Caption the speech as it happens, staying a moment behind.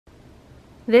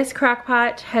This crock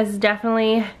pot has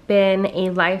definitely been a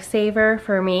lifesaver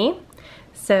for me.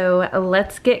 So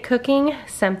let's get cooking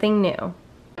something new.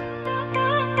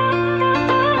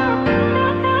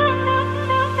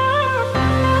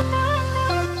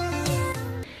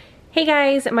 Hey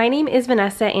guys, my name is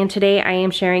Vanessa and today I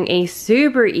am sharing a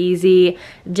super easy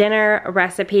dinner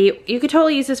recipe. You could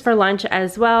totally use this for lunch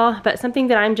as well, but something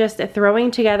that I'm just throwing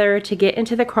together to get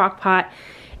into the crock pot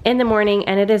in the morning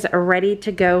and it is ready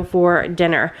to go for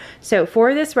dinner. So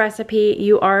for this recipe,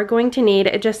 you are going to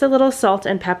need just a little salt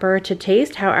and pepper to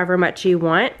taste however much you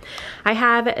want. I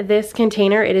have this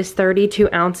container, it is 32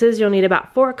 ounces. You'll need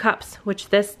about 4 cups, which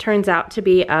this turns out to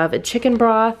be of chicken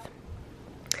broth.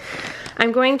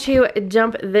 I'm going to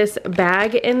dump this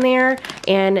bag in there,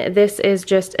 and this is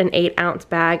just an 8-ounce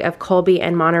bag of Colby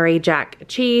and Monterey Jack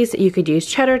cheese. You could use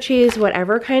cheddar cheese,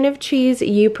 whatever kind of cheese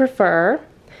you prefer.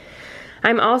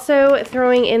 I'm also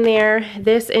throwing in there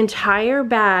this entire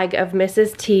bag of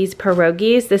Mrs. T's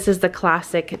pierogies. This is the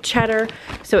classic cheddar,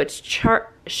 so it's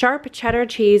sharp cheddar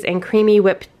cheese and creamy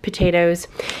whipped potatoes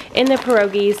in the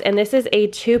pierogies, and this is a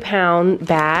 2-pound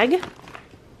bag.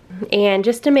 And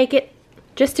just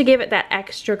to give it that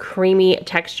extra creamy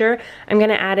texture, I'm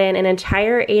gonna add in an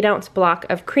entire 8-ounce block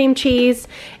of cream cheese.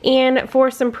 And for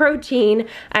some protein,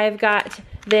 I've got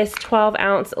this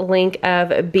 12-ounce link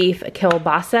of beef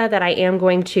kielbasa that I am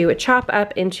going to chop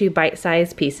up into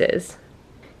bite-sized pieces.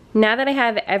 Now that I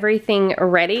have everything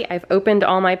ready, I've opened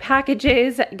all my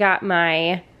packages, got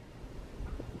my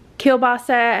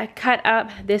kielbasa cut up.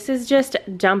 This is just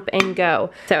dump and go.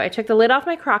 So I took the lid off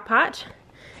my crock pot,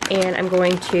 and I'm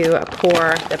going to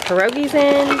pour the pierogies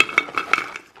in.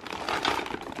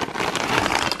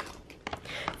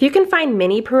 If you can find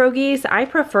mini pierogies, I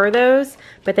prefer those,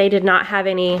 but they did not have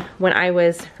any when I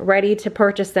was ready to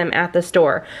purchase them at the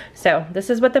store. So this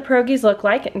is what the pierogies look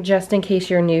like, just in case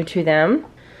you're new to them.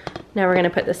 Now we're gonna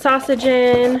put the sausage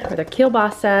in, or the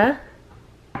kielbasa,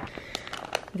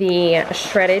 the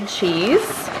shredded cheese.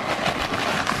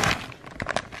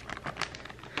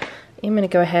 I'm gonna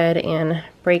go ahead and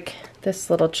break this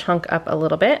little chunk up a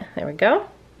little bit. There we go.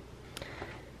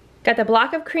 Got the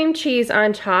block of cream cheese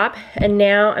on top, and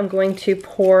now I'm going to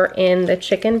pour in the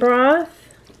chicken broth.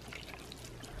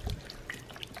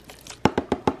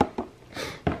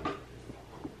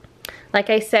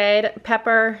 Like I said,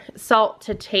 pepper, salt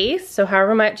to taste, so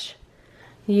however much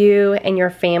you and your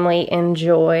family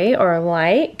enjoy or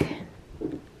like.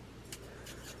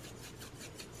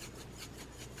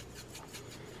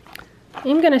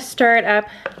 I'm gonna stir it up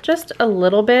just a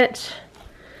little bit.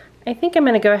 I think I'm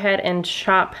gonna go ahead and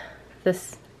chop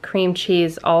this cream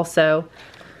cheese also.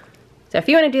 So if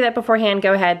you wanna do that beforehand,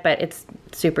 go ahead, but it's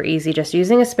super easy, just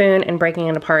using a spoon and breaking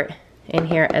it apart in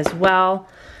here as well.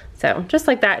 So just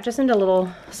like that, just into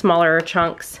little smaller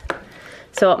chunks,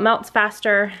 so it melts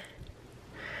faster.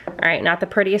 All right, not the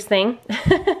prettiest thing,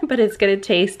 but it's gonna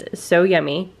taste so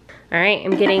yummy. All right,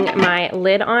 I'm getting my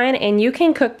lid on, and you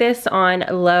can cook this on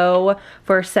low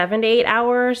for 7 to 8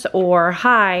 hours or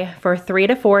high for 3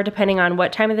 to 4, depending on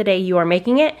what time of the day you are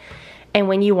making it and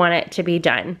when you want it to be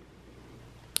done.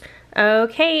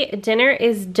 Okay, dinner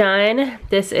is done.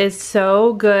 This is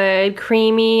so good,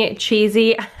 creamy,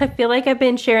 cheesy. I feel like I've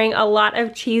been sharing a lot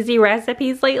of cheesy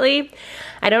recipes lately.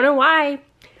 I don't know why.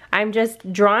 I'm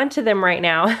just drawn to them right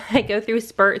now. I go through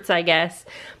spurts, I guess.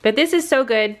 But this is so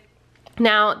good.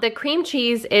 Now, the cream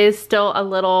cheese is still a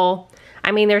little,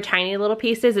 I mean, they're tiny little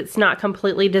pieces. It's not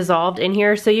completely dissolved in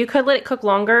here, so you could let it cook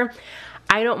longer.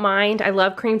 I don't mind. I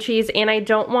love cream cheese, and I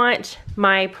don't want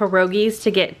my pierogies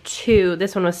to get too,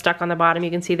 this one was stuck on the bottom,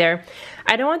 you can see there.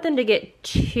 I don't want them to get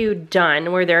too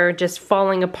done where they're just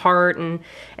falling apart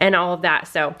and all of that.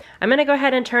 So I'm gonna go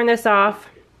ahead and turn this off.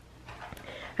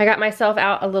 I got myself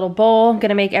out a little bowl. I'm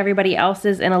gonna make everybody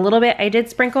else's in a little bit. I did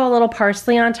sprinkle a little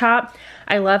parsley on top.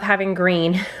 I love having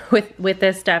green with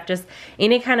this stuff. Just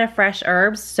any kind of fresh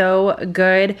herbs, so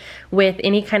good with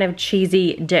any kind of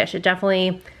cheesy dish. It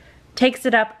definitely takes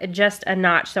it up just a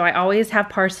notch. So I always have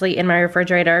parsley in my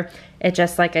refrigerator. It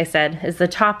just, like I said, is the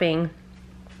topping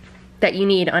that you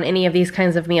need on any of these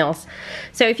kinds of meals.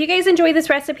 So if you guys enjoy this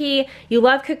recipe, you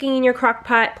love cooking in your crock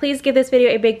pot, please give this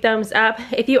video a big thumbs up.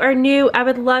 If you are new, I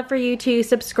would love for you to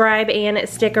subscribe and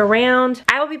stick around.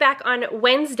 I will be back on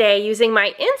Wednesday using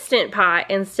my Instant Pot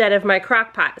instead of my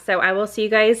crock pot. So I will see you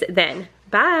guys then.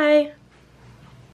 Bye.